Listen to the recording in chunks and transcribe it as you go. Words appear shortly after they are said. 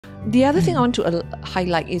the other thing I want to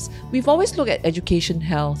highlight is we've always looked at education,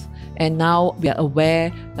 health, and now we are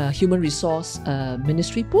aware human resource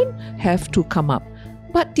ministry pun have to come up.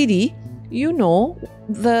 But Didi, you know,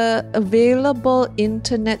 the available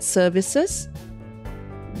internet services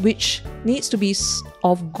which needs to be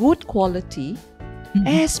of good quality,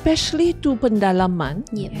 especially to pendalaman,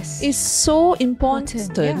 is so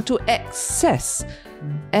important to access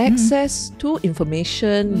to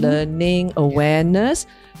information, learning, awareness,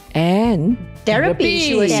 and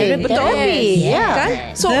therapy. Therapy.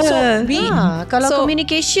 Yeah. So we kalau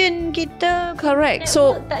communication kita correct.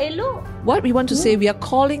 So tak elok. what we want to say, we are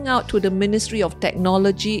calling out to the Ministry of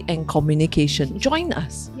Technology and Communication. Join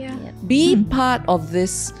us. Be part of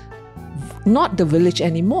this. Not the village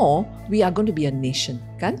anymore. We are going to be a nation,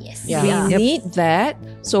 kan? Yes. We need that.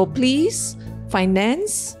 So please,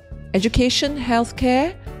 finance, education,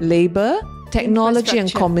 healthcare, labor, technology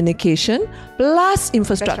and communication, plus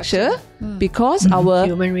infrastructure, because our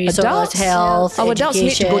human resource, adults, health, our adults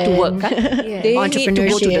need to go to work. Kan? They need to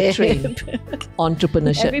go to the train.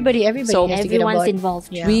 Entrepreneurship. Everybody. So everyone's involved.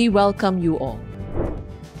 We welcome you all.